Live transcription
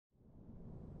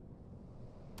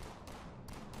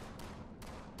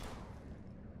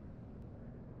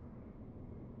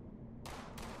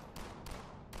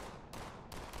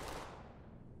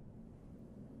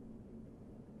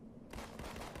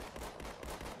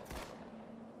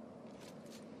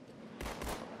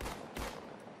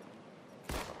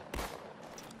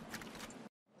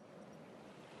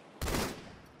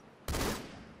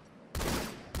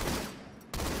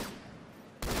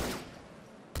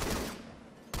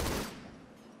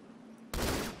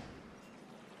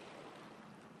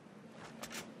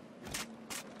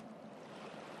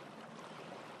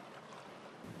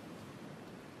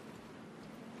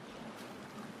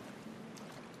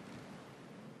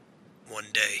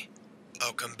one day,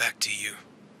 I'll come back to you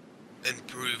and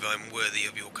prove I'm worthy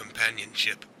of your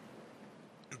companionship.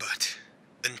 But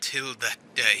until that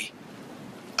day,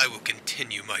 I will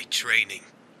continue my training.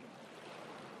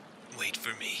 Wait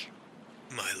for me,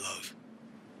 my love.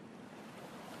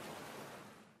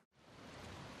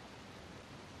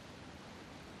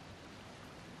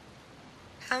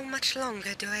 How much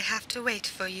longer do I have to wait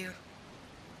for you?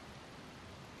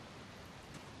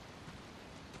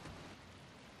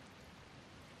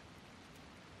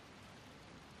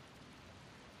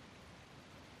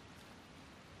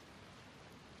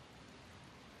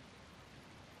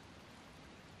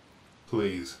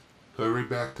 Please, hurry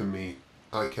back to me.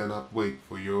 I cannot wait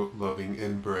for your loving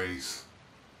embrace.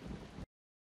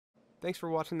 Thanks for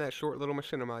watching that short little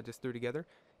machinima I just threw together.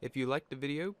 If you liked the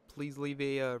video, please leave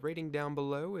a rating down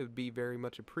below. It would be very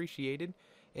much appreciated.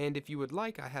 And if you would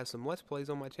like, I have some Let's Plays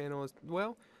on my channel as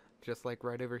well. Just like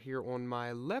right over here on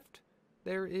my left,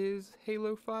 there is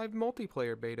Halo 5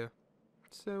 multiplayer beta.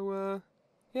 So,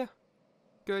 yeah,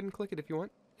 go ahead and click it if you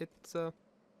want. It's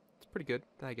pretty good,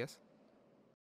 I guess.